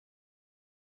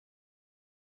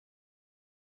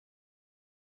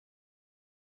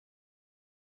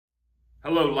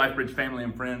Hello, LifeBridge family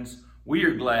and friends. We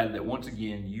are glad that once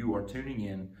again you are tuning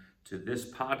in to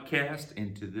this podcast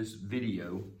and to this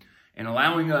video and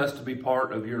allowing us to be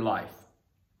part of your life.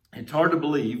 It's hard to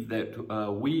believe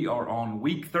that we are on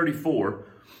week 34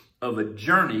 of a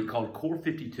journey called Core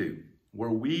 52,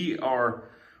 where we are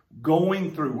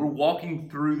we're walking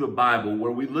through the Bible,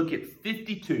 where we look at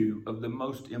 52 of the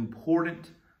most important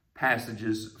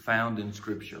passages found in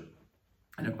Scripture.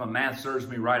 And if my math serves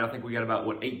me right, I think we got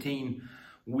about, 18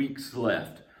 weeks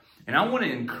left. And I want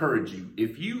to encourage you,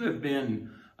 if you have been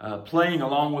playing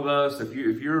along with us, if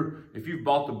you've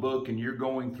bought the book and you're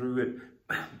going through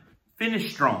it,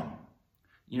 finish strong.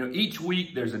 You know, each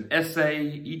week there's an essay,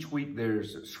 each week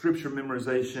there's scripture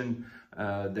memorization,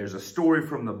 there's a story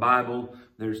from the Bible,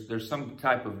 there's some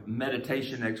type of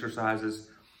meditation exercises.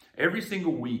 Every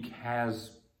single week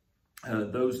has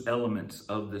those elements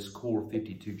of this Core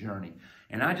 52 journey.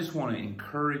 And I just want to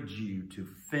encourage you to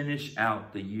finish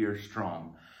out the year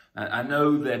strong. I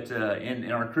know that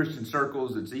in our Christian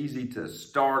circles, it's easy to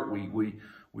start.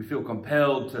 We feel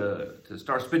compelled to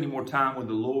start spending more time with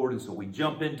the Lord. And so we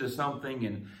jump into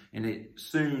something and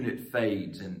soon it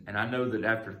fades. And I know that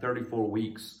after 34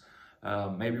 weeks,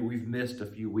 maybe we've missed a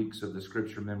few weeks of the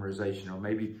scripture memorization, or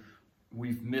maybe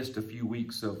we've missed a few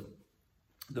weeks of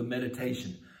the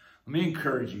meditation. Let me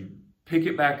encourage you, pick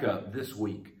it back up this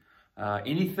week.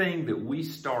 Anything that we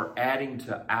start adding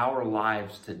to our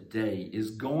lives today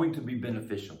is going to be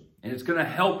beneficial. And it's going to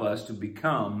help us to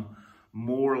become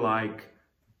more like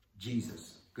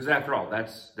Jesus. Because after all,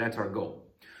 that's our goal.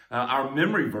 Our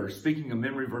memory verse, speaking of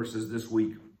memory verses this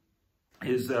week,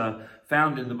 is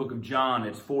found in the book of John.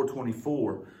 It's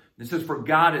 4:24. It says, "For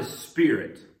God is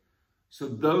spirit, so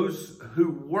those who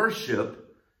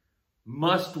worship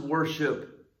must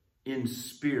worship in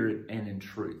spirit and in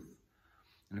truth."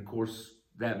 And of course,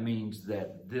 that means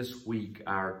that this week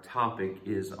our topic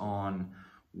is on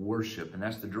worship. And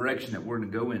that's the direction that we're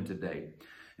going to go in today.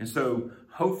 And so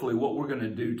hopefully what we're going to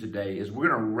do today is we're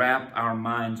going to wrap our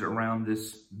minds around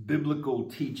this biblical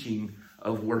teaching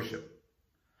of worship.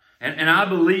 And I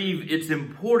believe it's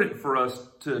important for us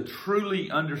to truly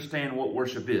understand what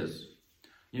worship is.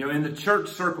 You know, in the church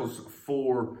circles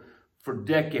for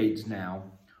decades now,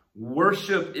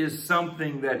 worship is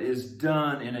something that is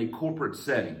done in a corporate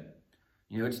setting.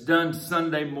 You know, it's done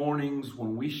Sunday mornings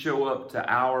when we show up to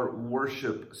our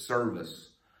worship service.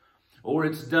 Or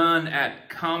it's done at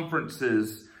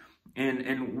conferences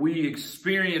and we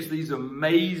experience these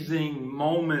amazing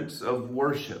moments of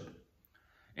worship.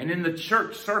 And in the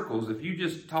church circles, if you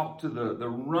just talk to the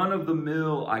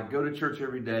run-of-the-mill, I go to church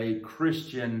every day,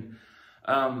 Christian,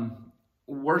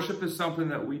 worship is something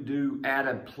that we do at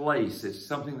a place. It's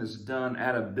something that's done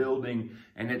at a building,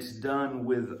 and it's done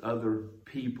with other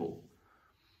people.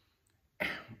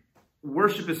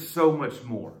 Worship is so much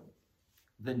more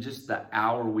than just the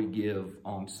hour we give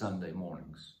on Sunday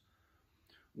mornings.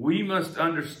 We must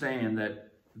understand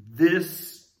that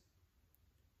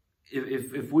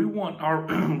if we want our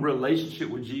relationship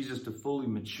with Jesus to fully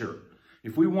mature,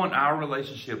 if we want our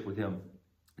relationship with Him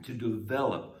to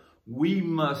develop, we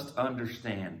must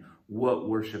understand what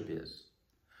worship is.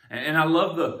 And I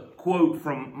love the quote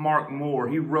from Mark Moore.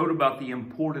 He wrote about the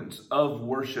importance of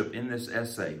worship in this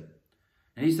essay.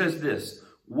 And he says this: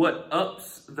 "What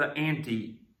ups the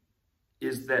ante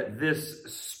is that this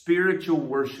spiritual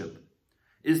worship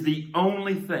is the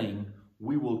only thing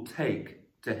we will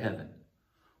take to heaven.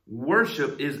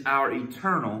 Worship is our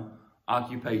eternal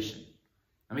occupation."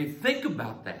 I mean, think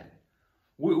about that.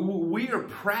 We are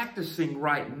practicing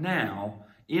right now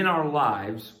in our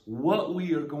lives what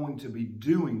we are going to be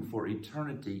doing for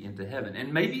eternity into heaven.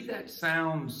 And maybe that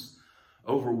sounds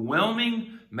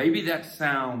overwhelming. Maybe that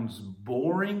sounds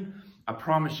boring. I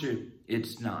promise you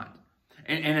it's not.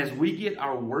 And as we get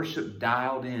our worship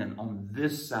dialed in on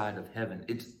this side of heaven,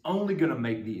 it's only going to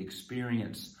make the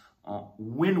experience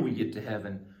when we get to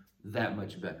heaven that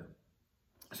much better.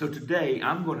 So today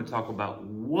I'm going to talk about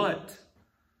what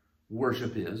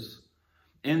worship is.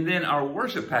 And then our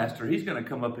worship pastor, he's going to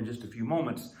come up in just a few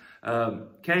moments,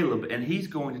 Caleb, and he's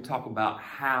going to talk about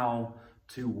how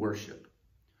to worship.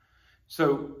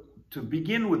 So to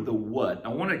begin with the what, I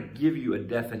want to give you a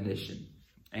definition.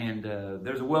 And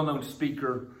there's a well-known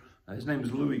speaker, his name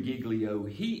is Louis Giglio.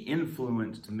 He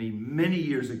influenced me many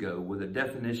years ago with a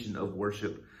definition of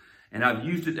worship, and I've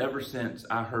used it ever since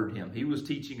I heard him. He was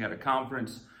teaching at a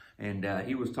conference, and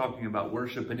he was talking about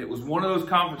worship. And it was one of those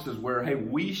conferences where, hey,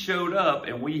 we showed up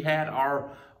and we had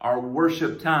our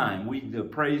worship time. The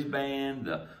praise band,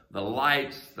 the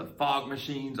lights, the fog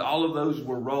machines, all of those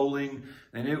were rolling,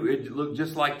 and it looked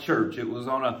just like church. It was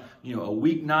on a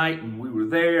weeknight, and we were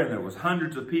there, and there was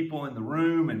hundreds of people in the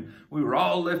room, and we were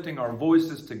all lifting our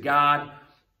voices to God,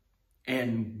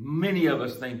 and many of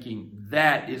us thinking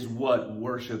that is what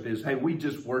worship is. Hey, we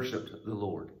just worshiped the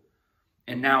Lord,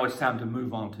 and now it's time to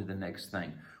move on to the next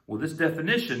thing. Well, this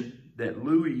definition that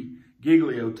Louis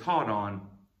Giglio taught on,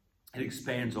 it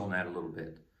expands on that a little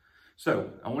bit.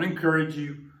 So I want to encourage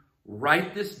you,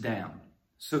 write this down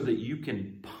so that you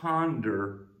can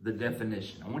ponder the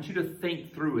definition. I want you to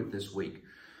think through it this week.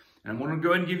 And I'm going to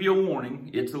go ahead and give you a warning.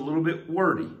 It's a little bit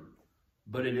wordy,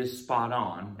 but it is spot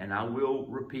on, and I will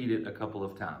repeat it a couple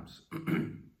of times.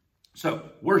 So,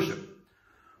 worship.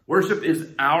 Worship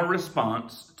is our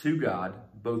response to God,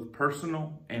 both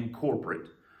personal and corporate,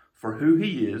 for who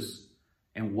He is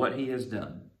and what He has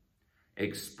done,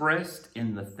 expressed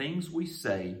in the things we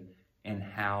say and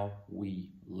how we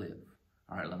live.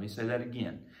 All right, let me say that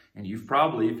again. And you've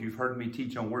probably, if you've heard me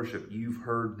teach on worship, you've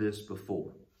heard this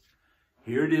before.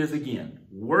 Here it is again.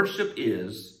 Worship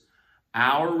is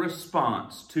our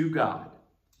response to God,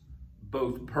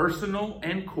 both personal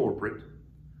and corporate,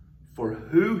 for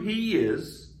who He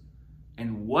is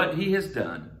and what He has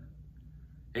done,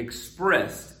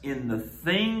 expressed in the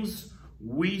things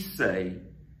we say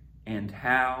and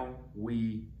how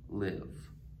we live.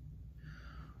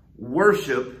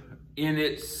 Worship, in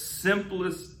its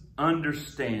simplest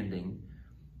understanding,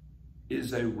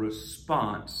 is a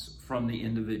response from the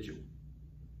individual.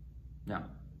 Now,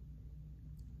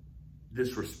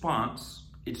 this response,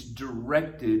 it's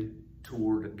directed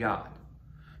toward God.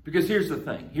 Because here's the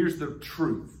thing, here's the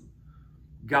truth.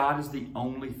 God is the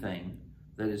only thing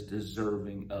that is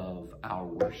deserving of our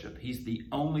worship. He's the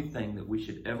only thing that we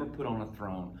should ever put on a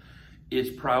throne. It's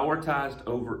prioritized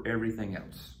over everything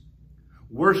else.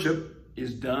 Worship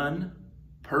is done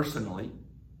personally,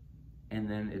 and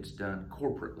then it's done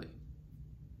corporately.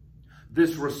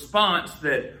 This response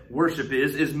that worship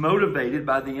is motivated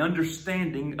by the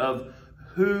understanding of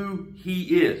who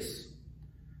He is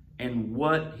and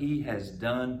what He has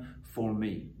done for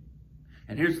me.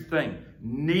 And here's the thing,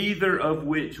 neither of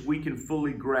which we can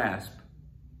fully grasp.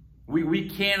 We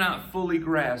cannot fully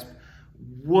grasp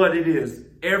what it is,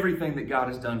 everything that God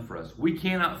has done for us. We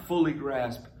cannot fully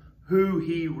grasp who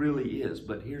He really is.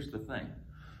 But here's the thing,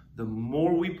 the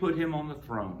more we put Him on the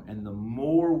throne and the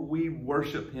more we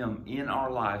worship Him in our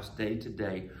lives day to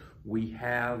day, we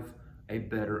have a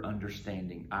better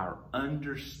understanding. Our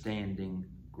understanding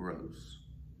grows.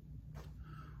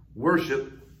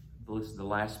 Worship, this is the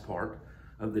last part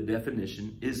of the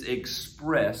definition, is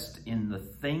expressed in the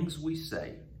things we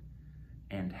say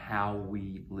and how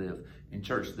we live. In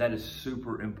church, that is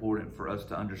super important for us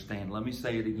to understand. Let me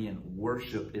say it again.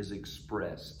 Worship is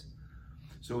expressed.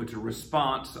 So it's a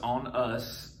response on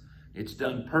us. It's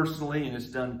done personally and it's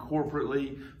done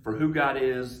corporately for who God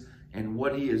is and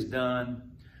what He has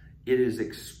done. It is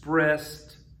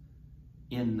expressed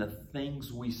in the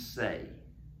things we say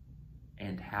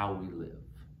and how we live.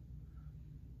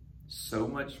 So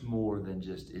much more than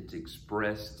just it's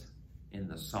expressed in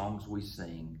the songs we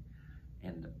sing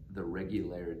and the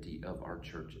regularity of our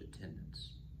church attendance.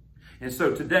 And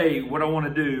so today, what I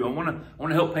want to do, I want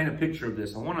to help paint a picture of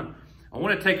this. I want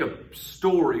to take a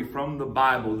story from the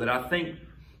Bible that I think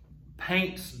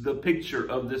paints the picture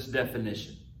of this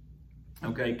definition.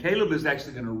 Okay, Caleb is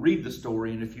actually going to read the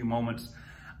story in a few moments.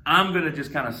 I'm going to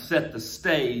just kind of set the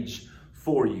stage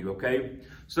for you, okay?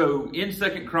 So in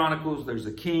 2 Chronicles, there's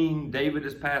a king. David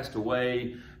has passed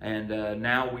away, and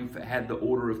now we've had the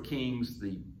order of kings.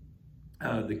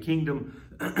 The kingdom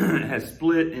has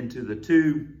split into the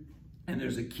two, and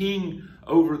there's a king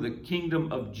over the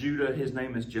kingdom of Judah. His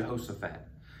name is Jehoshaphat.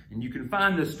 And you can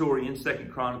find this story in 2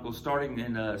 Chronicles, starting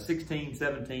in 16,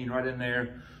 17, right in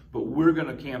there. But we're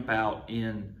going to camp out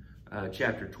in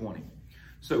chapter 20.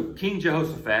 So King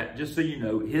Jehoshaphat, just so you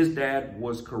know, his dad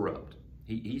was corrupt.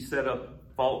 He set up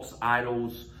false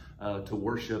idols to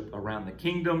worship around the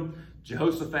kingdom.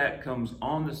 Jehoshaphat comes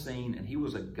on the scene, and he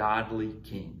was a godly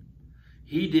king.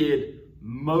 He did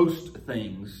most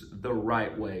things the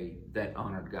right way that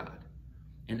honored God.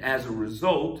 And as a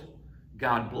result,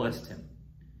 God blessed him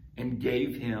and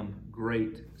gave him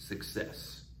great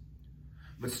success.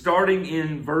 But starting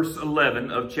in verse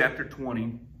 11 of chapter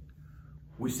 20,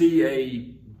 we see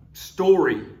a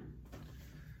story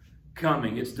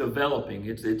coming. It's developing.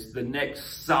 It's the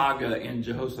next saga in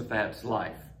Jehoshaphat's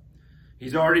life.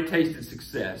 He's already tasted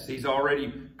success. He's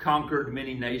already conquered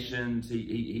many nations.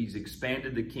 He's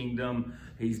expanded the kingdom.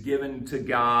 He's given to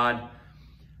God.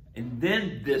 And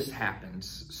then this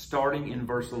happens, starting in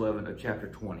verse 11 of chapter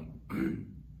 20.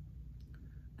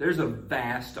 There's a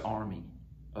vast army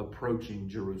approaching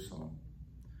Jerusalem.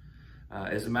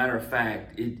 As a matter of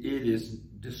fact, it is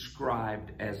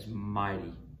described as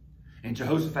mighty. And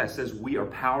Jehoshaphat says, we are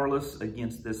powerless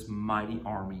against this mighty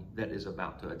army that is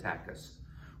about to attack us.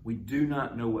 We do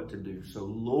not know what to do. So,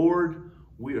 Lord,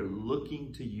 we are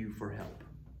looking to you for help.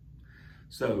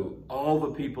 So all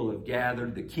the people have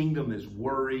gathered. The kingdom is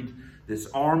worried. This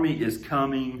army is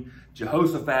coming.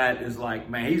 Jehoshaphat is like,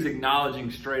 man, he's acknowledging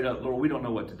straight up, Lord, we don't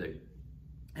know what to do.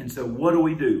 And so what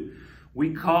do?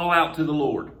 We call out to the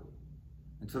Lord.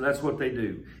 And so that's what they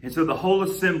do. And so the whole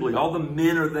assembly, all the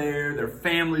men are there, their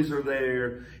families are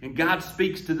there, and God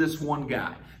speaks to this one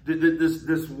guy.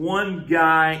 This one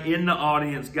guy in the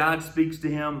audience, God speaks to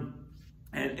him,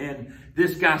 and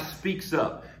this guy speaks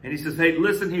up. And he says, hey,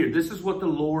 listen here. This is what the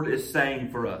Lord is saying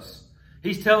for us.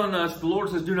 He's telling us, the Lord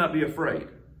says, do not be afraid.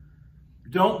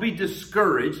 Don't be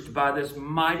discouraged by this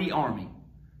mighty army.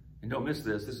 And don't miss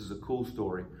this. This is a cool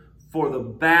story. For the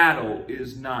battle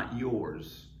is not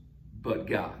yours, but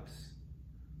God's.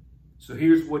 So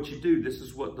here's what you do. This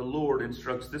is what the Lord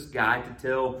instructs this guy to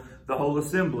tell the whole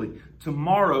assembly.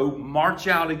 Tomorrow, march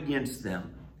out against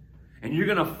them. And you're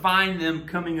going to find them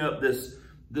coming up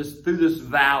through this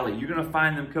valley. You're going to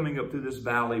find them coming up through this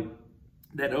valley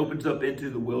that opens up into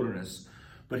the wilderness.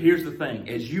 But here's the thing.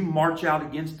 As you march out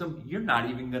against them, you're not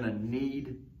even going to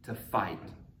need to fight.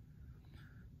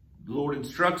 The Lord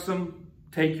instructs them,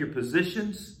 take your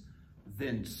positions,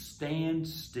 then stand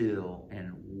still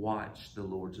and watch the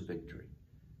Lord's victory,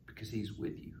 because he's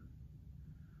with you.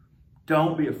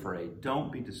 Don't be afraid.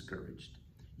 Don't be discouraged.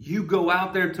 You go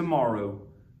out there tomorrow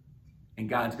and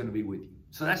God's going to be with you.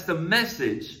 So that's the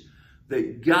message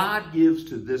that God gives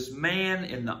to this man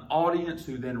in the audience,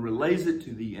 who then relays it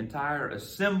to the entire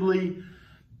assembly.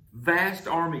 Vast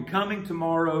army coming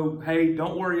tomorrow. Hey,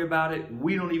 don't worry about it.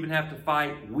 We don't even have to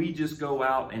fight. We just go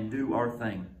out and do our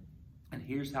thing. And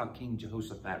here's how King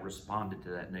Jehoshaphat responded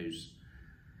to that news.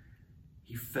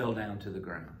 He fell down to the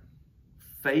ground,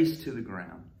 face to the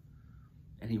ground,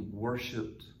 and he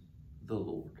worshiped the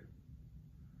Lord.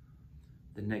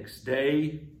 The next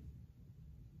day,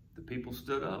 the people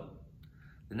stood up.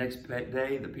 The next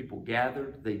day, the people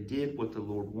gathered. They did what the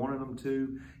Lord wanted them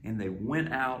to, and they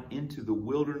went out into the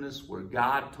wilderness where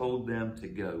God told them to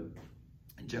go.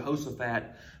 And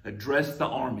Jehoshaphat addressed the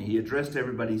army. He addressed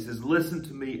everybody. He says, listen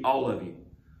to me, all of you.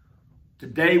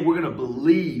 Today, we're going to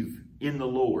believe in the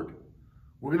Lord.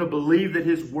 We're going to believe that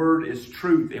his word is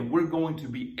truth, and we're going to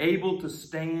be able to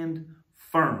stand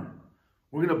firm.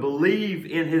 We're going to believe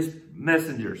in his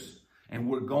messengers, and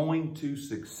we're going to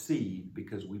succeed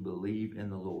because we believe in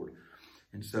the Lord.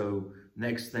 And so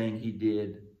next thing he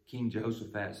did, King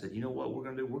Jehoshaphat said, you know what we're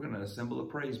going to do? We're going to assemble a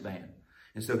praise band.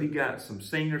 And so he got some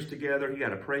singers together. He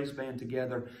got a praise band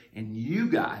together. And you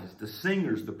guys, the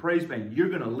singers, the praise band, you're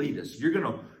going to lead us. You're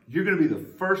going to be the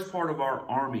first part of our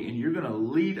army. And you're going to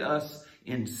lead us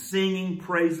in singing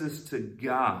praises to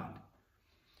God.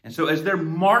 And so as they're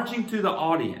marching to the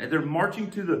audience, as they're marching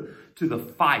to the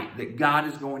fight that God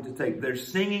is going to take, they're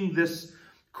singing this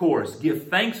chorus, give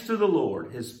thanks to the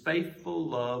Lord. His faithful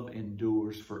love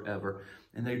endures forever.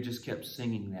 And they just kept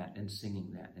singing that and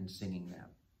singing that and singing that.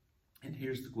 And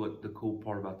here's what the cool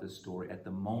part about this story. At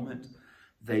the moment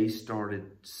they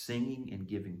started singing and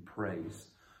giving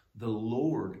praise, the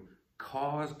Lord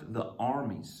caused the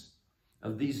armies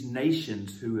of these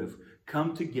nations who have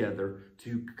come together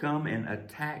to come and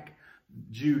attack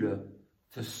Judah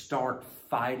to start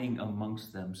fighting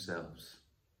amongst themselves.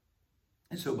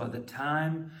 And so by the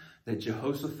time that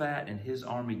Jehoshaphat and his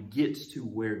army gets to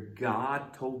where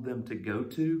God told them to go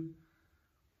to,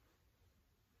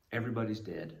 everybody's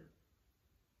dead.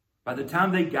 By the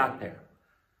time they got there,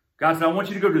 God said, I want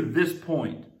you to go to this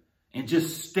point and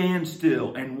just stand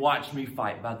still and watch me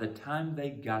fight. By the time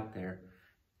they got there,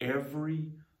 every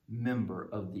member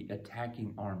of the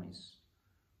attacking armies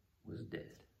was dead.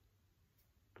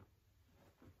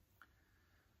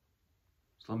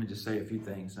 So let me just say a few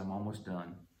things. I'm almost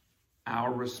done.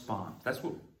 Our response, that's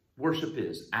what worship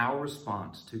is, our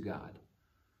response to God,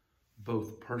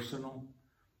 both personal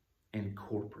and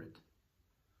corporate,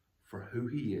 for who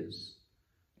he is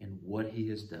and what he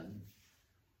has done,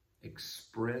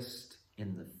 expressed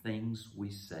in the things we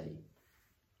say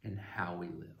and how we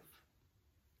live.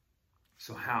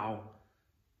 So how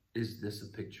is this a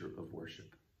picture of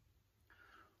worship?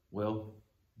 Well,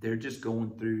 they're just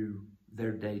going through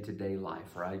their day-to-day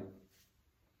life, right?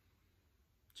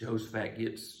 Jehoshaphat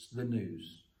gets the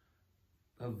news.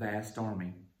 A vast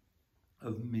army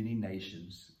of many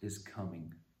nations is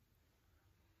coming.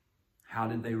 How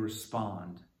did they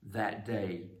respond that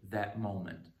day, that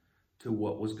moment, to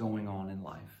what was going on in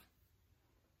life?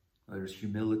 There's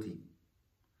humility.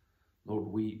 Lord,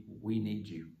 we need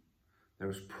you.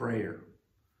 There's prayer.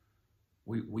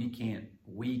 We can't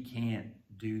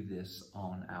do this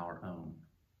on our own.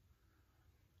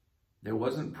 There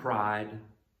wasn't pride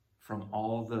from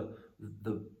all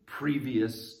the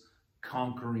previous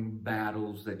conquering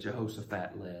battles that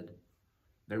Jehoshaphat led.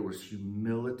 There was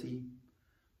humility.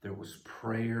 There was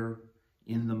prayer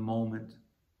in the moment,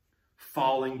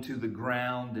 falling to the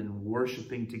ground and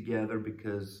worshiping together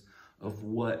because of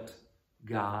what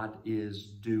God is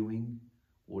doing.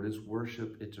 What is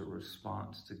worship? It's a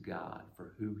response to God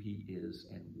for who he is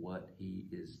and what he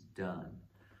is done,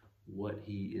 what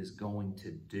he is going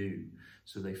to do.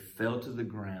 So they fell to the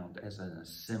ground as an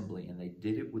assembly, and they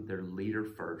did it with their leader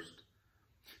first.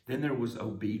 Then there was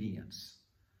obedience,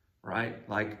 right?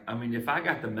 If I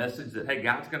got the message that, hey,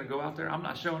 God's going to go out there, I'm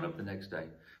not showing up the next day.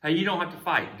 Hey, you don't have to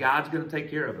fight. God's going to take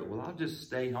care of it. Well, I'll just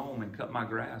stay home and cut my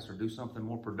grass or do something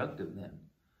more productive then.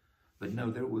 But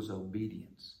no, there was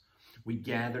obedience. We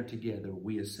gathered together,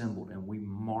 we assembled, and we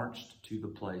marched to the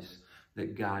place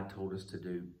that God told us to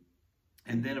do.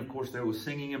 And then, of course, there was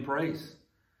singing and praise.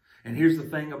 And here's the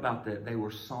thing about that. They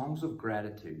were songs of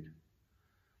gratitude.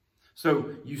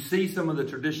 So you see some of the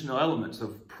traditional elements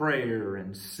of prayer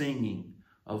and singing,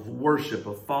 of worship,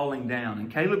 of falling down.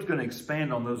 And Caleb's going to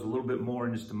expand on those a little bit more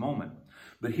in just a moment.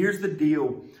 But here's the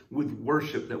deal with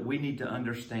worship that we need to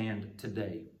understand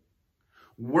today.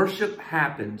 Worship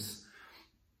happens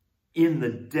in the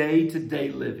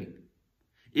day-to-day living.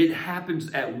 It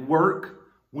happens at work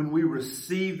when we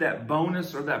receive that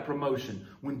bonus or that promotion.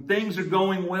 When things are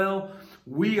going well,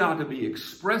 we ought to be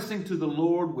expressing to the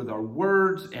Lord with our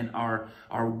words and our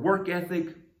work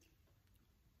ethic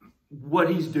what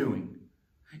he's doing.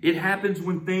 It happens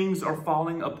when things are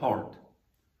falling apart.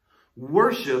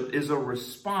 Worship is a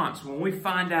response when we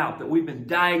find out that we've been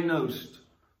diagnosed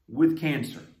with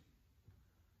cancer.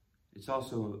 It's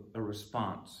also a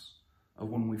response of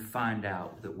when we find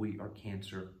out that we are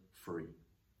cancer-free.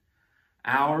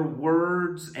 Our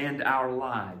words and our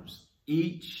lives,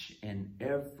 each and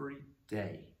every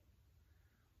day,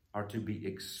 are to be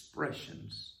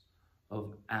expressions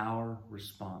of our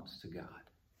response to God.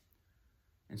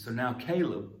 And so now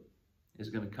Caleb is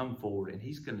going to come forward and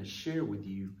he's going to share with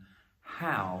you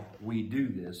how we do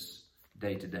this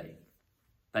day to day.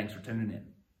 Thanks for tuning in.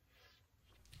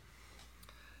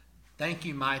 Thank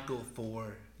you, Michael,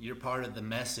 for your part of the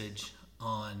message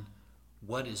on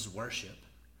what is worship.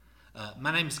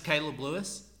 My name is Caleb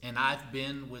Lewis, and I've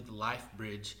been with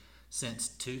LifeBridge since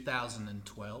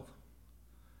 2012.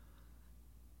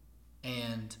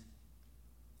 And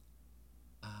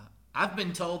I've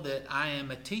been told that I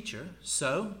am a teacher,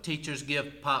 so teachers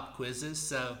give pop quizzes,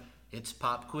 so it's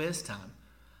pop quiz time.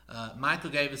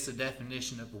 Michael gave us a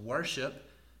definition of worship,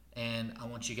 and I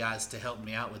want you guys to help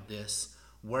me out with this.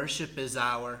 Worship is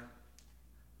our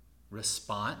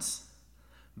response,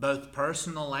 both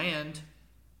personal and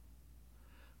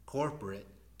corporate.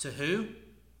 To who?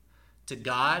 To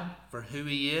God, for who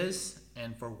he is,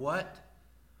 and for what?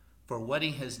 For what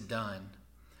he has done.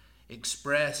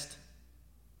 Expressed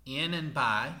in and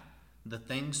by the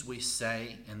things we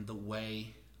say and the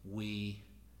way we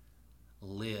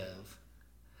live.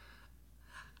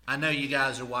 I know you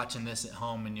guys are watching this at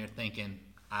home and you're thinking,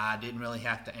 I didn't really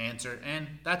have to answer, and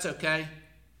that's okay.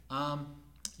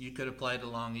 You could have played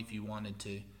along if you wanted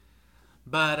to.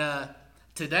 But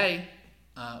today,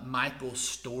 Michael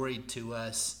storied to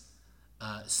us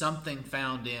something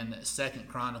found in 2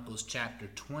 Chronicles chapter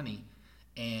 20,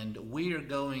 and we are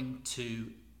going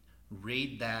to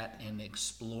read that and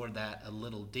explore that a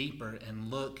little deeper and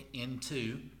look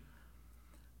into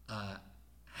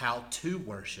how to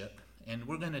worship. And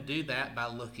we're going to do that by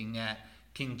looking at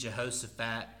King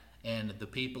Jehoshaphat and the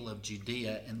people of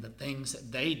Judea and the things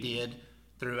that they did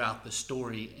throughout the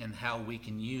story and how we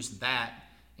can use that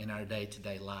in our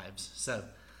day-to-day lives. So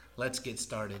let's get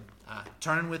started.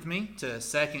 Turn with me to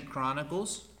 2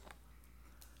 Chronicles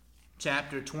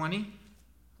chapter 20,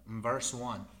 verse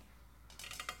 1.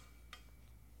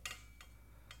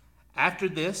 After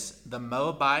this, the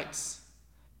Moabites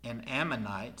and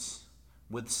Ammonites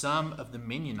with some of the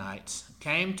Mennonites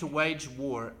came to wage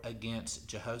war against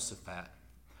Jehoshaphat.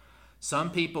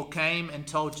 Some people came and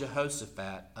told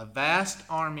Jehoshaphat, a vast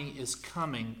army is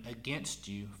coming against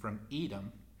you from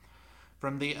Edom,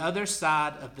 from the other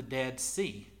side of the Dead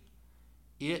Sea.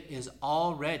 It is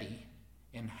already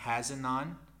in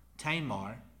Hazanon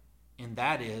Tamar and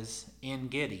that is En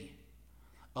Gedi.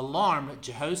 Alarmed,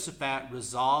 Jehoshaphat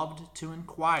resolved to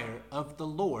inquire of the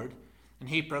Lord, and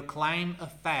he proclaimed a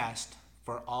fast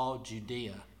for all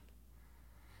Judea.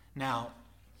 Now,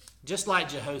 just like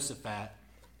Jehoshaphat,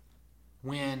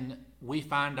 when we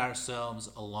find ourselves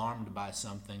alarmed by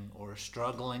something or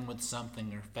struggling with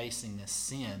something or facing a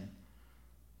sin,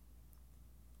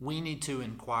 we need to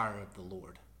inquire of the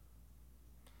Lord.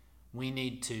 We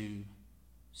need to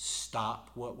stop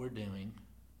what we're doing,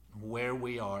 where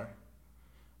we are,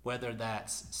 whether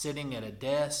that's sitting at a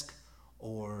desk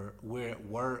or we're at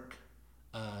work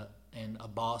and a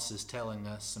boss is telling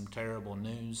us some terrible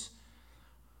news,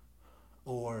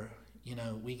 or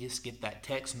we just get that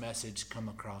text message come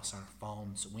across our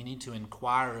phones. We need to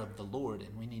inquire of the Lord,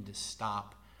 and we need to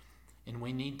stop, and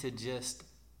we need to just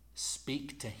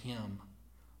speak to Him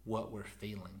what we're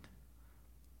feeling.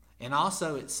 And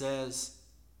also it says,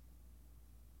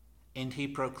 and he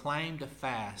proclaimed a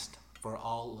fast for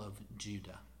all of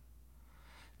Judah.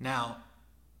 Now,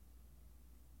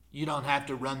 you don't have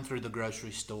to run through the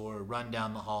grocery store or run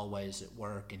down the hallways at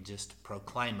work and just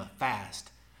proclaim a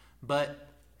fast. But,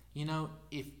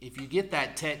 if you get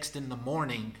that text in the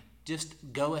morning,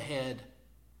 just go ahead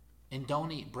and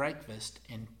don't eat breakfast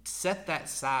and set that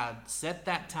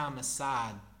time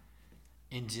aside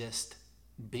and just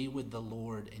be with the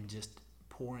Lord and just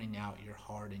pouring out your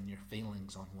heart and your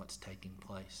feelings on what's taking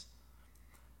place.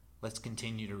 Let's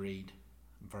continue to read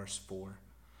verse 4.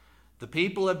 The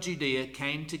people of Judea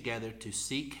came together to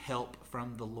seek help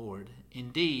from the Lord.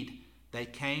 Indeed, they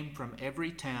came from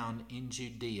every town in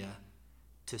Judea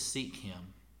to seek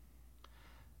Him.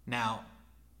 Now,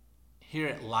 here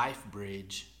at Life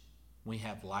Bridge, we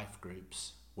have life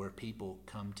groups where people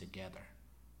come together.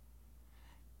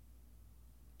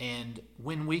 And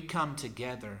when we come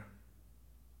together,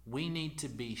 we need to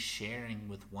be sharing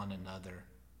with one another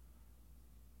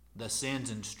the sins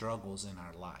and struggles in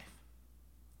our life.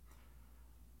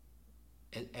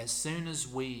 As soon as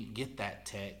we get that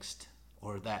text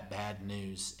or that bad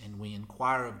news and we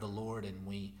inquire of the Lord and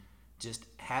we just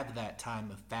have that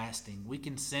time of fasting, we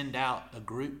can send out a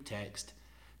group text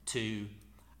to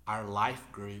our life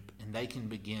group and they can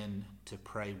begin to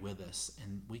pray with us,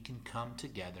 and we can come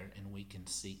together and we can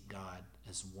seek God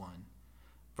as one.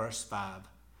 Verse 5.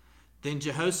 Then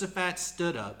Jehoshaphat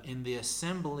stood up in the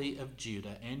assembly of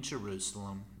Judah and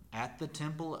Jerusalem at the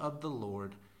temple of the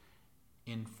Lord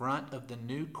in front of the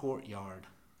new courtyard,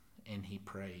 and he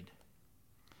prayed.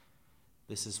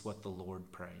 This is what the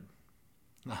Lord prayed.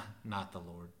 Not the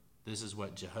Lord. This is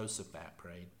what Jehoshaphat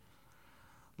prayed.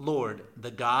 Lord, the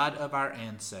God of our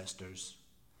ancestors,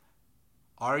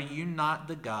 are you not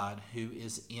the God who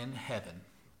is in heaven?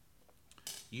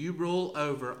 You rule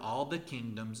over all the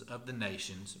kingdoms of the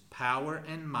nations. Power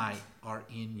and might are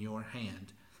in your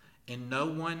hand, and no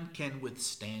one can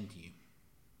withstand you.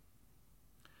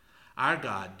 Our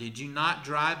God, did you not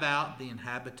drive out the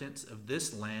inhabitants of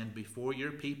this land before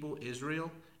your people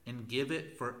Israel and give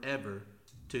it forever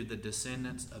to the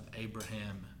descendants of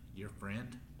Abraham, your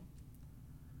friend?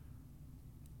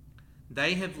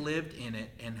 They have lived in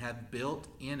it and have built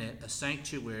in it a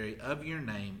sanctuary of your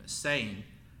name, saying,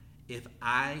 if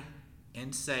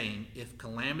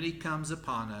calamity comes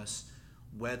upon us,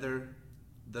 whether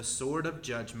the sword of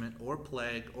judgment or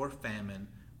plague or famine,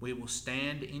 we will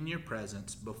stand in your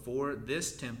presence before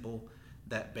this temple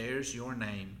that bears your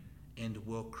name, and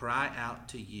will cry out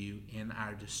to you in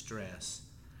our distress,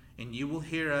 and you will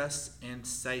hear us and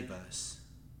save us.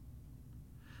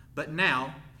 But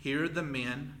now, here are the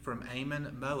men from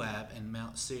Ammon, Moab, and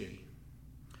Mount Seir,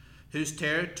 whose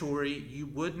territory you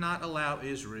would not allow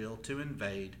Israel to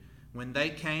invade when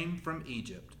they came from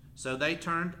Egypt. So they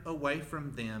turned away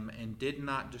from them and did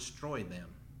not destroy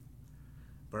them.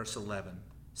 Verse 11.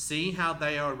 See how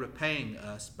they are repaying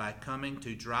us by coming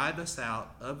to drive us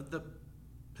out of the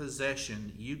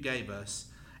possession you gave us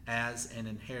as an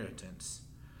inheritance.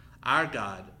 Our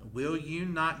God, will you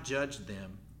not judge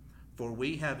them? For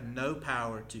we have no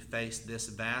power to face this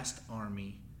vast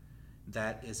army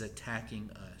that is attacking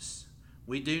us.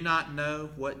 We do not know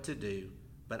what to do,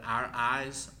 but our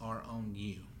eyes are on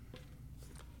you.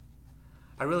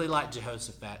 I really like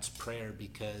Jehoshaphat's prayer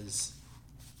because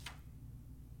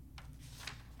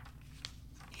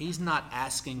he's not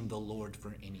asking the Lord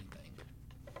for anything.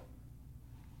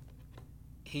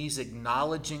 He's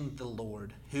acknowledging the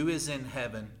Lord who is in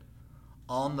heaven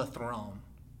on the throne,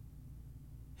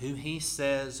 who he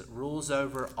says rules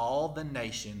over all the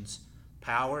nations.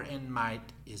 Power and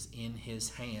might is in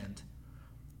his hand.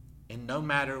 And no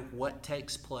matter what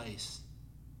takes place,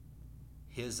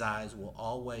 his eyes will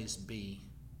always be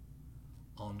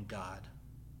on God.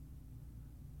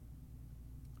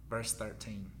 Verse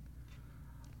 13.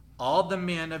 All the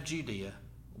men of Judea,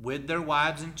 with their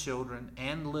wives and children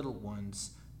and little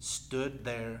ones, stood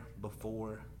there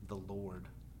before the Lord.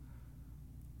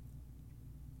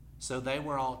 So they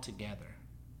were all together,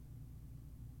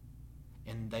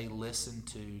 and they listened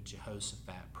to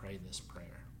Jehoshaphat pray this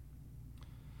prayer.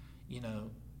 You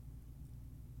know,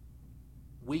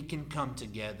 we can come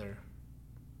together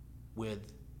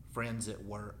with friends at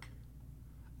work,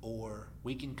 or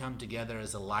we can come together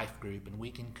as a life group, and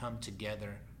we can come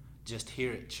together just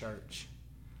here at church,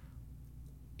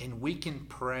 and we can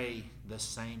pray the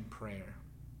same prayer.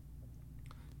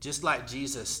 Just like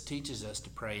Jesus teaches us to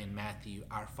pray in Matthew,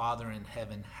 Our Father in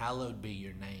heaven, hallowed be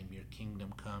your name, your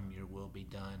kingdom come, your will be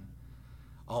done,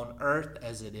 on earth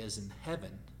as it is in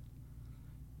heaven.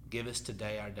 Give us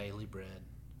today our daily bread.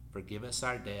 Forgive us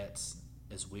our debts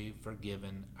as we've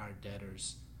forgiven our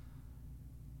debtors.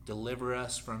 Deliver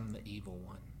us from the evil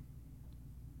one.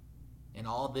 And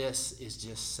all this is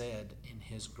just said in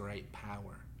his great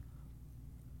power.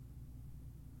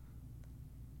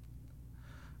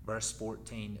 Verse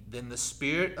 14, Then the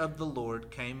Spirit of the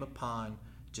Lord came upon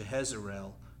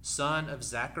Jehezareel, son of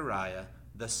Zechariah,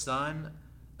 the son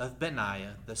of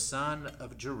Benaiah, the son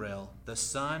of Jerel, the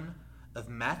son of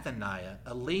Mathaniah,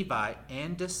 a Levite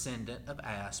and descendant of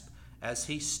Asp, as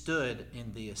he stood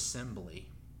in the assembly.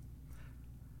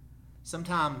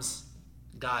 Sometimes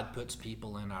God puts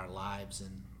people in our lives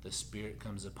and the Spirit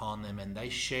comes upon them, and they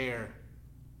share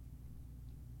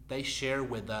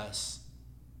with us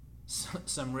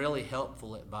some really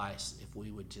helpful advice if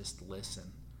we would just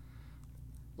listen.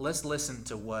 Let's listen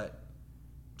to what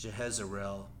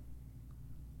Jehezareel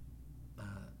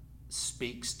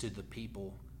speaks to the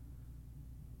people,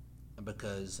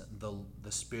 because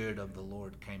the Spirit of the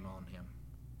Lord came on him.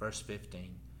 Verse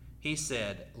 15. He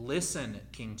said, Listen,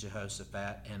 King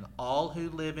Jehoshaphat, and all who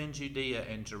live in Judea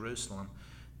and Jerusalem,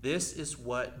 this is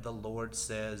what the Lord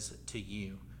says to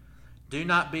you. Do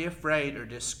not be afraid or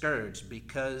discouraged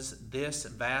because this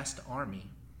vast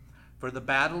army, for the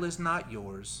battle is not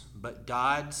yours, but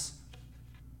God's.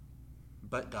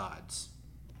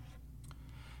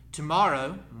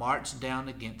 Tomorrow march down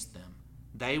against them.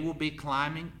 They will be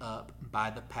climbing up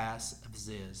by the pass of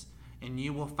Ziz, and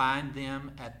you will find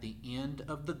them at the end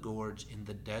of the gorge in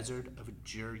the desert of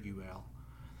Jeruel.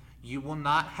 You will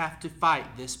not have to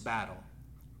fight this battle.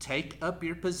 Take up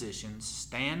your positions,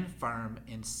 stand firm,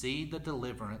 and see the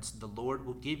deliverance the Lord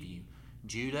will give you,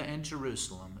 Judah and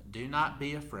Jerusalem. Do not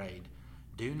be afraid.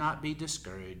 Do not be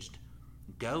discouraged.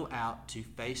 Go out to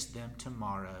face them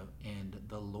tomorrow, and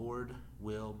the Lord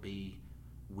will be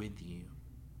with you.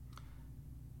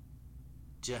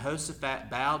 Jehoshaphat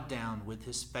bowed down with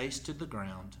his face to the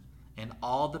ground, and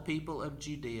all the people of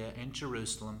Judea and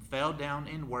Jerusalem fell down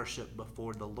in worship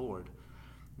before the Lord.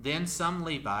 Then some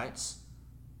Levites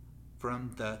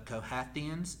from the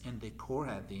Kohathians and the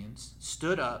Korathians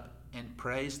stood up and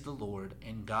praised the Lord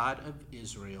and God of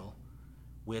Israel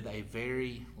with a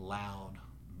very loud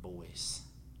voice.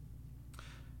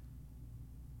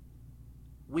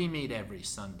 We meet every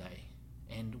Sunday,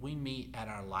 and we meet at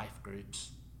our life groups.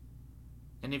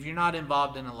 And if you're not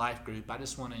involved in a life group, I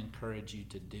just want to encourage you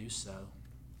to do so.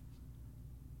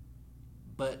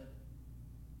 But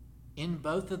in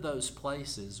both of those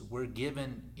places, we're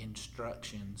given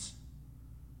instructions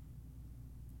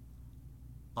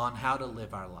on how to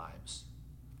live our lives,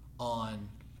 on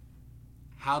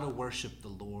how to worship the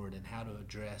Lord and how to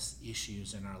address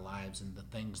issues in our lives and the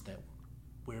things that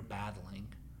we're battling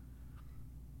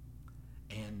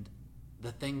and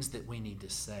the things that we need to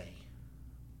say.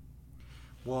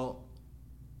 Well,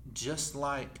 just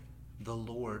like the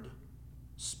Lord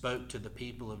spoke to the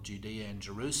people of Judea and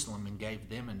Jerusalem and gave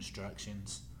them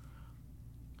instructions,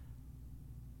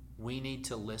 we need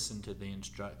to listen to the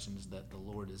instructions that the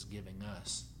Lord is giving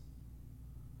us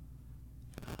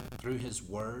through His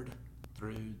Word,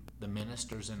 through the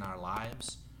ministers in our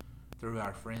lives, through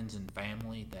our friends and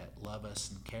family that love us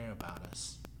and care about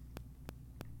us.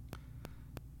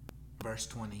 Verse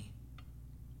 20.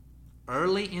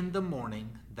 Early in the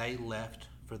morning they left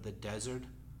for the desert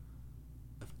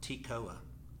of Tekoa.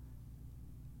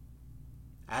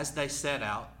 As they set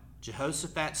out,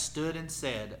 Jehoshaphat stood and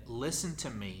said, Listen to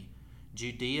me,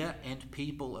 Judea and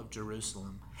people of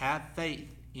Jerusalem. Have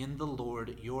faith in the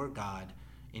Lord your God,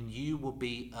 and you will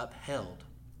be upheld.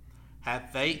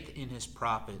 Have faith in his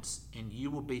prophets, and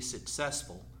you will be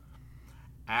successful.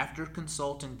 After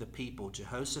consulting the people,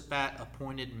 Jehoshaphat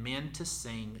appointed men to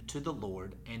sing to the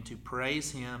Lord and to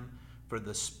praise him for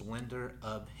the splendor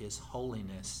of his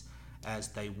holiness as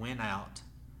they went out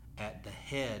at the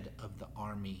head of the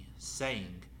army,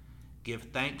 saying, Give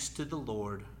thanks to the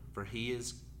Lord, for he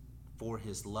is for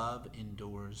his love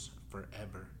endures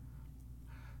forever.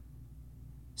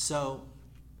 So,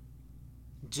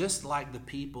 just like the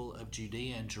people of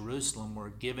Judea and Jerusalem were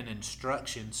given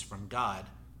instructions from God,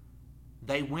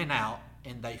 they went out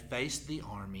and they faced the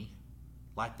army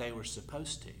like they were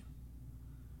supposed to.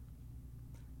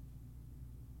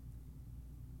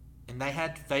 And they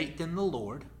had faith in the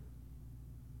Lord.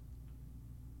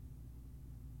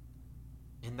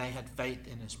 And they had faith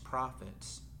in his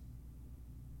prophets.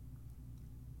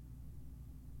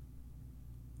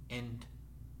 And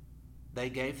they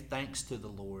gave thanks to the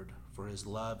Lord, for his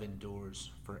love endures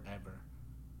forever.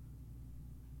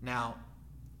 Now,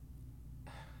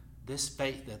 this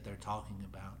faith that they're talking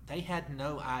about, they had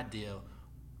no idea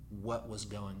what was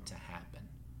going to happen.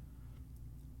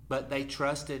 But they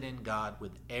trusted in God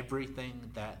with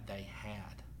everything that they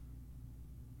had.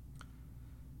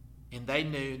 And they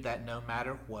knew that no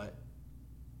matter what,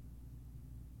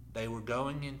 they were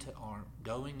going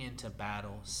into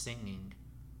battle singing,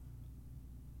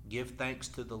 "Give thanks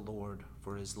to the Lord,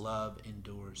 for his love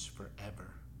endures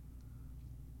forever."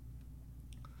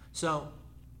 So,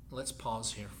 let's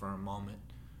pause here for a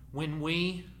moment. When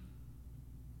we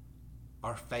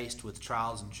are faced with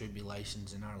trials and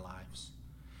tribulations in our lives,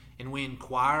 and we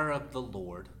inquire of the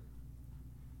Lord,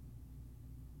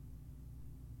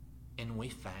 and we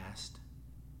fast,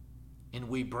 and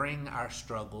we bring our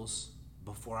struggles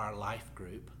before our life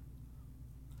group,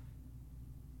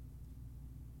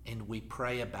 and we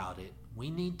pray about it,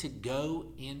 we need to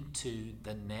go into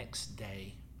the next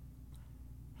day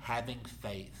having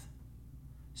faith,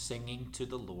 singing to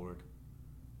the Lord,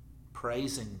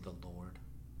 praising the Lord,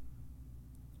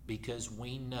 because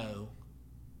we know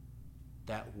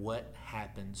that what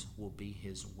happens will be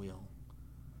his will.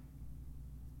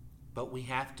 But we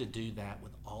have to do that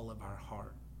with all of our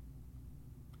heart.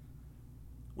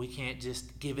 We can't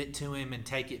just give it to him and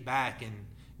take it back and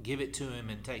give it to him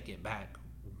and take it back.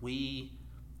 We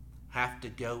have to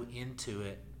go into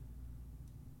it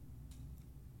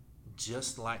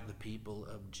just like the people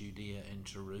of Judea and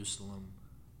Jerusalem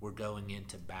were going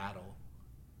into battle.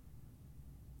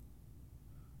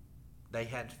 They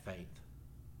had faith.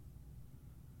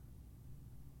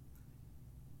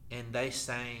 And they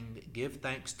sang, "Give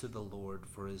thanks to the Lord,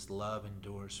 for his love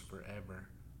endures forever."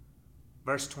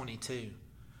 Verse 22,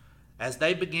 as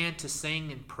they began to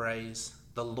sing and praise,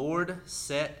 the Lord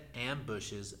set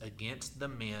ambushes against the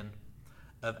men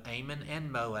of Ammon and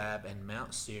Moab and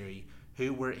Mount Seir,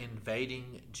 who were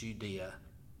invading Judea,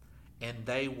 and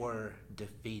they were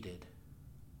defeated.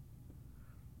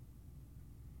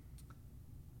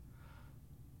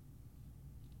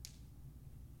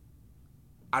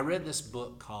 I read this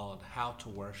book called How to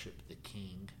Worship the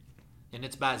King, and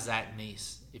it's by Zach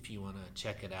Neese if you want to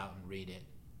check it out and read it.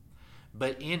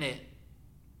 But in it,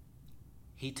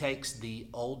 he takes the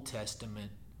Old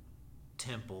Testament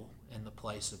temple and the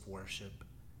place of worship,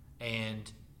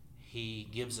 and he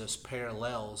gives us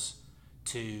parallels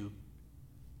to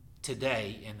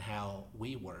today in how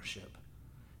we worship.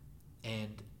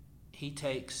 And he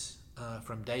takes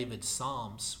from David's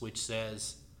Psalms, which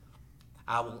says,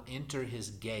 "I will enter his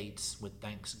gates with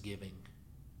thanksgiving.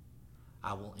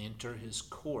 I will enter his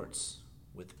courts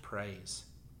with praise."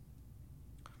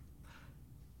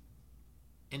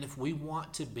 And if we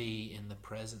want to be in the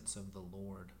presence of the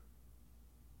Lord,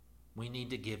 we need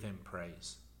to give him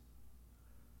praise.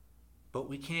 But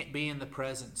we can't be in the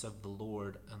presence of the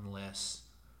Lord unless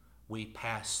we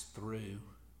pass through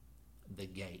the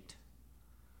gate.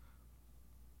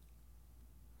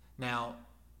 Now,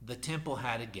 the temple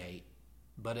had a gate,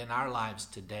 but in our lives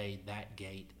today, that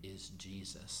gate is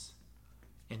Jesus.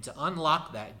 And to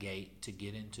unlock that gate to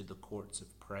get into the courts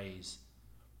of praise,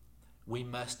 we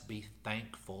must be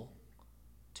thankful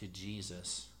to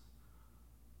Jesus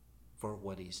for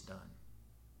what he's done,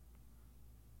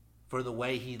 for the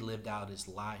way he lived out his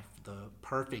life, the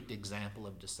perfect example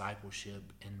of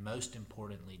discipleship, and most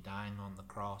importantly, dying on the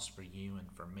cross for you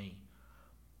and for me.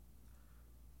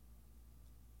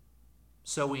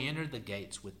 So we enter the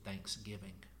gates with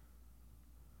thanksgiving.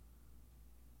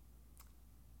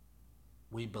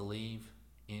 We believe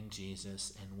in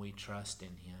Jesus and we trust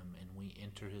in him, and we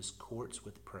enter his courts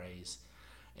with praise,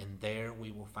 and there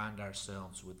we will find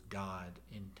ourselves with God,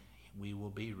 and we will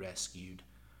be rescued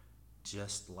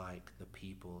just like the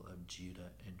people of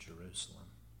Judah and Jerusalem.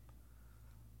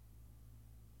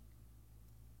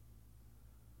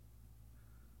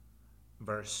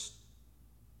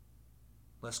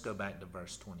 Let's go back to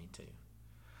verse 22.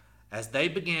 As they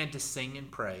began to sing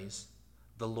and praise,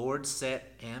 the Lord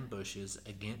set ambushes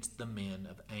against the men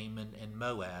of Ammon and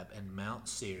Moab and Mount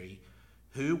Seir,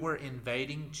 who were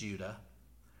invading Judah,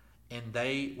 and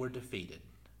they were defeated.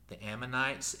 The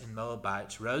Ammonites and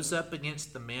Moabites rose up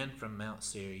against the men from Mount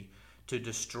Seir to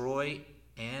destroy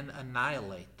and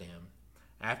annihilate them.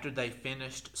 After they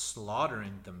finished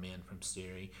slaughtering the men from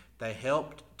Seir, they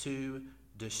helped to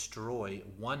destroy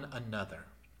one another.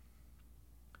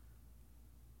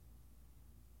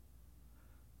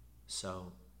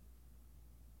 So,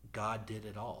 God did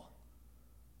it all.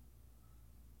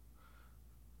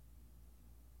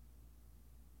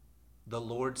 The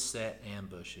Lord set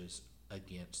ambushes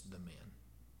against the men.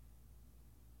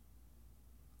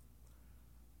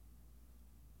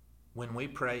 When we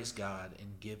praise God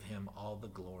and give him all the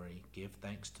glory, give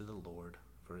thanks to the Lord,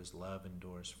 for his love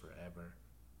endures forever,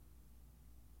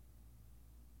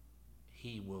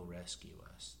 he will rescue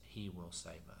us. He will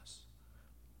save us.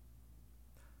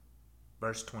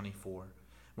 Verse 24,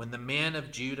 when the men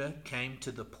of Judah came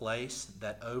to the place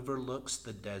that overlooks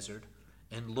the desert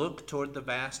and looked toward the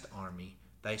vast army,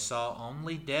 they saw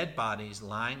only dead bodies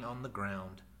lying on the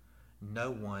ground.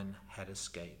 No one had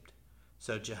escaped.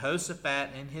 So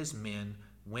Jehoshaphat and his men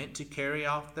went to carry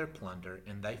off their plunder,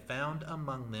 and they found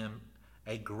among them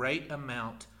a great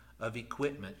amount of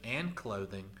equipment and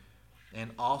clothing,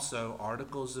 and also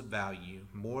articles of value,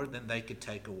 more than they could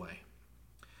take away.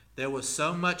 There was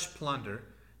so much plunder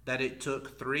that it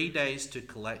took 3 days to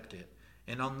collect it.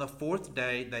 And on the 4th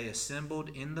day they assembled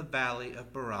in the valley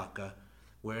of Barakah,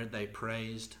 where they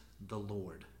praised the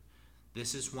Lord.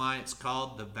 This is why it's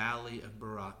called the Valley of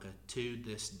Barakah to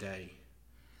this day.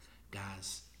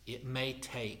 Guys, it may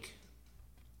take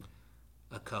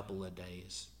a couple of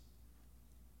days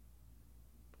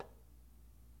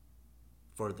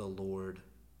for the Lord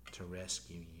to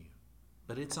rescue you.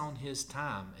 But it's on his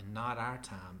time and not our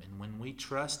time. And when we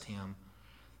trust him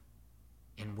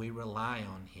and we rely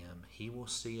on him, he will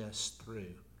see us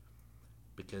through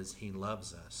because he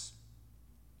loves us.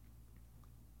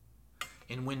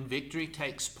 And when victory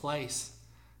takes place,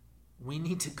 we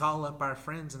need to call up our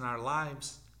friends in our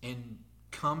lives and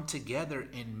come together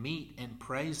and meet and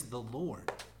praise the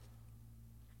Lord.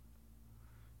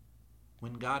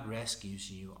 When God rescues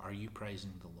you, are you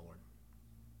praising the Lord?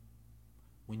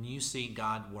 When you see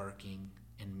God working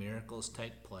and miracles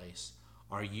take place,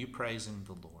 are you praising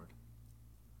the Lord?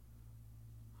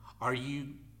 Are you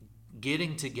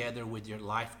getting together with your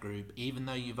life group, even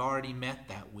though you've already met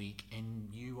that week, and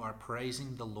you are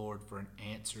praising the Lord for an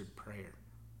answered prayer?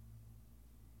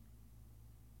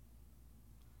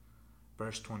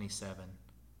 Verse 27,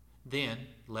 then,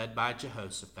 led by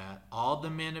Jehoshaphat, all the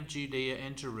men of Judea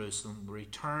and Jerusalem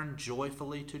returned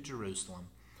joyfully to Jerusalem,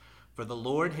 for the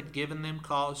Lord had given them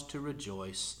cause to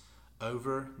rejoice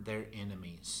over their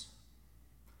enemies.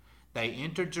 They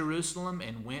entered Jerusalem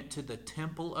and went to the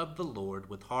temple of the Lord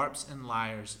with harps and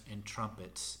lyres and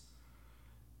trumpets.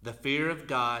 The fear of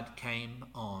God came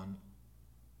on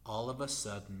all of a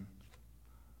sudden.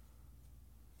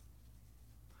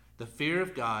 The fear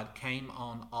of God came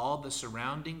on all the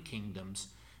surrounding kingdoms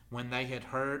when they had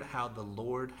heard how the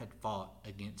Lord had fought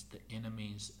against the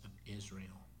enemies of Israel.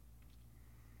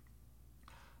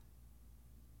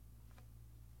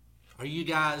 Are you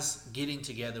guys getting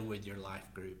together with your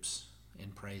life groups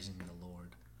and praising the Lord?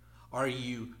 Are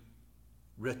you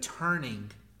returning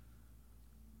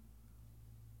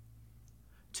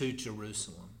to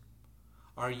Jerusalem?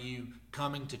 Are you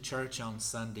coming to church on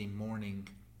Sunday morning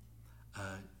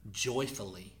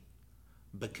joyfully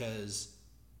because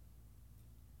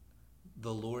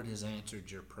the Lord has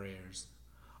answered your prayers?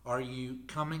 Are you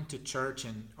coming to church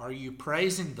and are you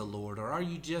praising the Lord, or are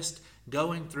you just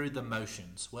going through the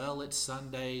motions? Well, it's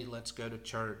Sunday, let's go to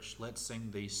church, let's sing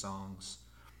these songs.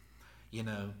 You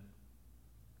know,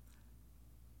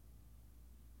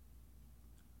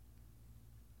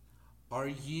 are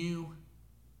you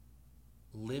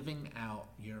living out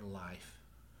your life?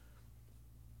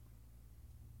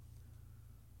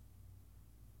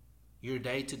 Your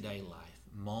day-to-day life,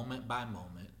 moment by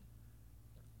moment,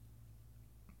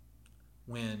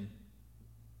 when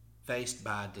faced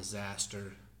by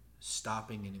disaster,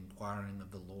 stopping and inquiring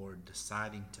of the Lord,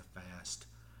 deciding to fast,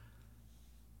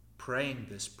 praying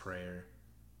this prayer,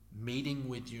 meeting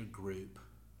with your group.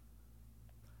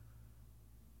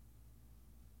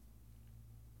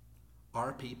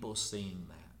 Are people seeing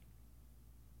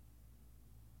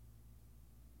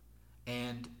that?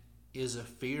 And is a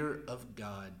fear of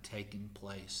God taking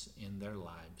place in their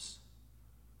lives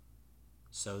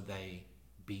so they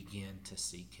begin to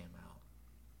seek him out?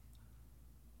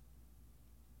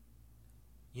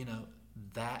 You know,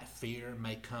 that fear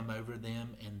may come over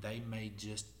them and they may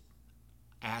just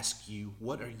ask you,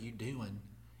 what are you doing?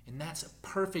 And that's a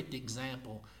perfect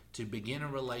example to begin a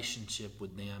relationship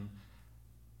with them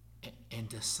and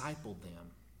disciple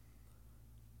them.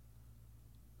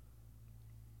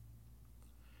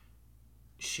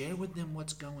 Share with them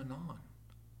what's going on.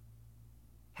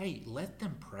 Hey, let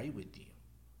them pray with you.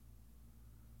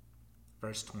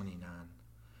 Verse 29.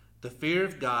 The fear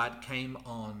of God came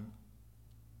on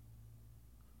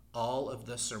all of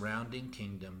the surrounding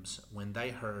kingdoms when they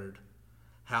heard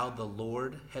how the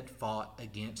Lord had fought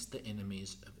against the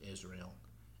enemies of Israel.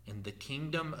 And the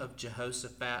kingdom of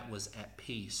Jehoshaphat was at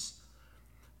peace,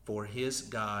 for his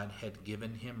God had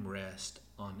given him rest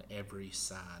on every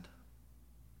side.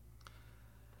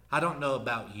 I don't know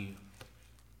about you,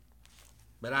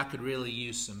 but I could really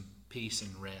use some peace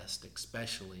and rest,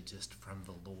 especially just from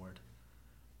the Lord.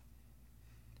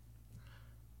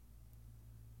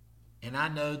 And I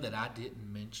know that I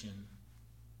didn't mention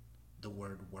the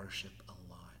word worship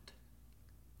a lot.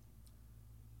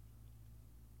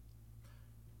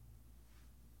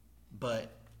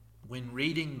 But when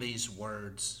reading these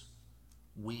words,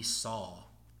 we saw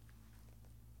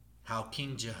how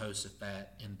King Jehoshaphat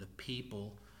and the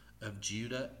people of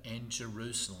Judah and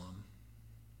Jerusalem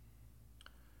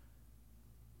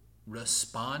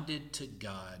responded to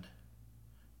God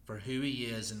for who he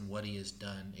is and what he has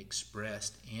done,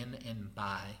 expressed in and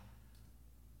by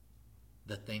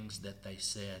the things that they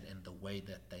said and the way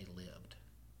that they lived.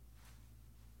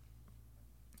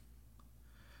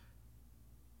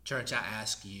 Church, I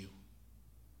ask you,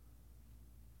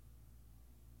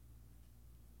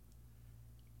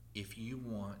 if you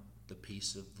want the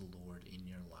peace of the Lord in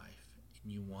your life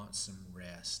and you want some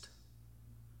rest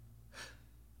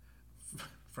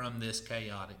from this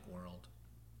chaotic world,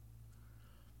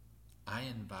 I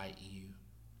invite you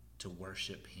to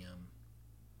worship him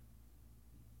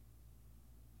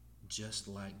just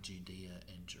like Judea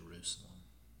and Jerusalem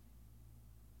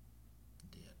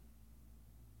did.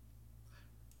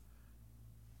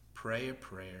 Pray a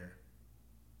prayer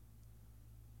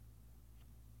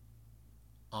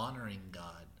honoring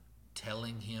God,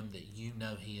 telling him that you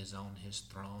know he is on his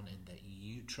throne and that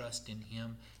you trust in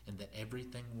him and that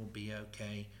everything will be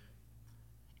okay,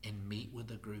 and meet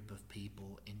with a group of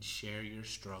people and share your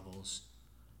struggles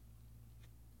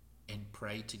and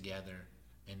pray together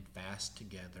and fast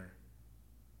together.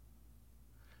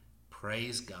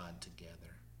 Praise God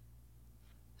together.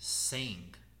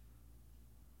 Sing.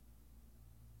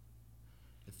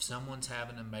 If someone's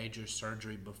having a major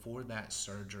surgery, before that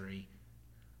surgery,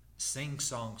 sing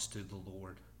songs to the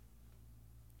Lord.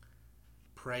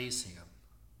 Praise him.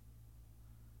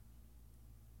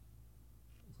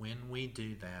 When we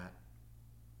do that,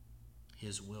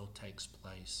 his will takes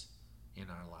place in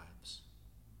our lives.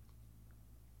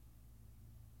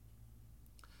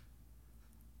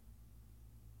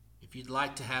 If you'd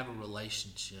like to have a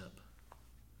relationship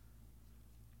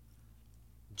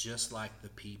just like the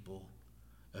people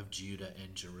of Judah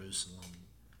and Jerusalem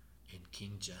and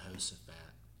King Jehoshaphat,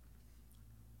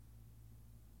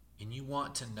 and you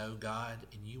want to know God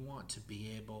and you want to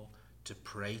be able to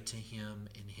pray to him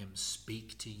and him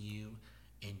speak to you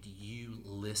and you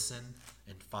listen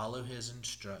and follow his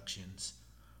instructions,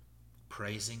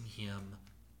 praising him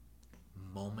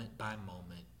moment by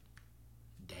moment,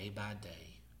 day by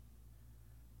day,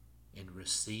 and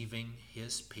receiving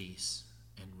his peace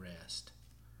and rest,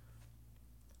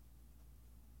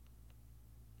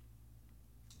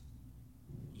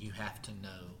 you have to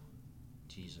know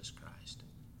Jesus Christ.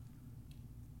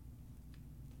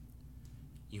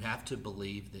 You have to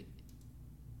believe that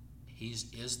he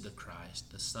is the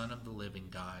Christ, the Son of the living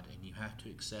God, and you have to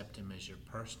accept him as your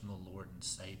personal Lord and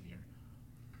Savior.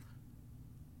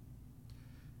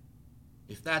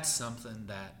 If that's something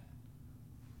that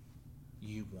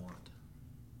you want,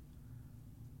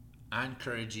 I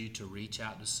encourage you to reach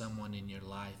out to someone in your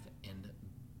life and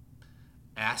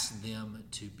ask them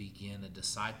to begin a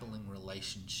discipling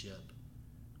relationship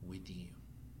with you.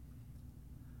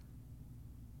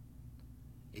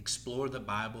 Explore the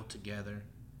Bible together.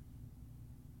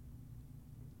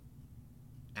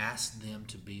 Ask them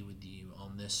to be with you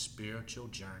on this spiritual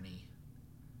journey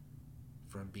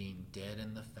from being dead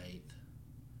in the faith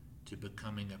to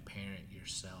becoming a parent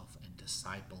yourself and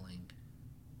discipling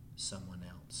someone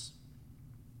else.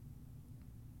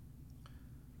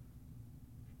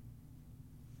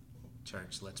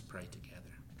 Church, let's pray together.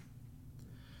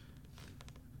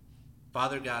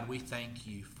 Father God, we thank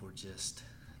you for just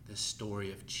the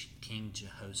story of King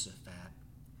Jehoshaphat.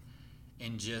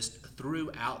 And just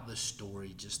throughout the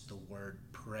story, just the word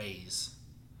praise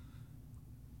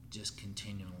just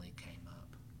continually came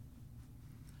up.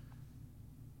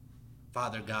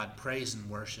 Father God, praise and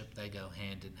worship, they go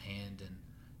hand in hand. And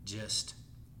just,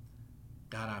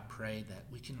 God, I pray that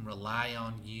we can rely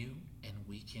on you and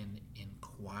we can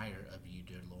inquire of you,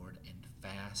 dear Lord, and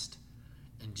fast,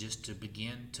 and just to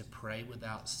begin to pray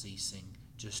without ceasing,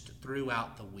 just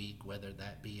throughout the week, whether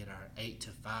that be at our 8 to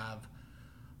 5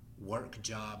 work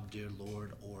job, dear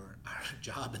Lord, or our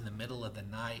job in the middle of the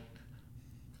night,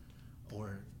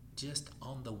 or just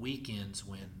on the weekends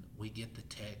when we get the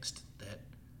text that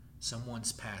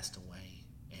someone's passed away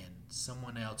and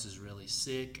someone else is really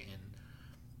sick and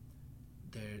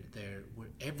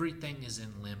everything is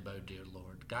in limbo, dear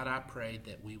Lord. God, I pray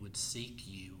that we would seek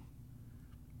you.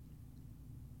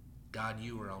 God,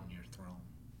 you are on your throne.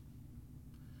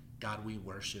 God, we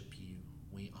worship you.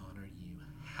 We honor you.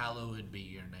 Hallowed be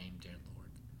your name, dear Lord.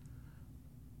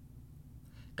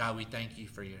 God, we thank you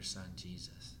for your Son,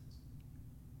 Jesus.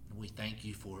 We thank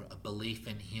you for a belief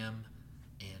in him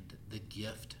and the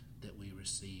gift that we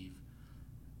receive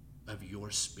of your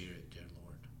Spirit, dear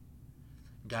Lord.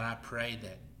 God, I pray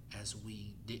that as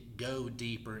we go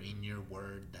deeper in your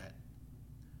word, that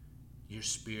your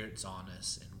Spirit's on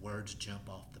us and words jump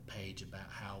off the page about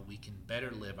how we can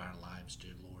better live our lives,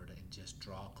 dear Lord, and just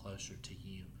draw closer to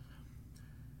you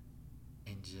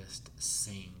and just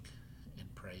sing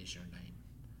and praise your name.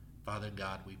 Father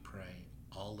God, we pray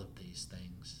all of these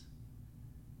things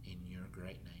in your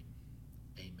great name.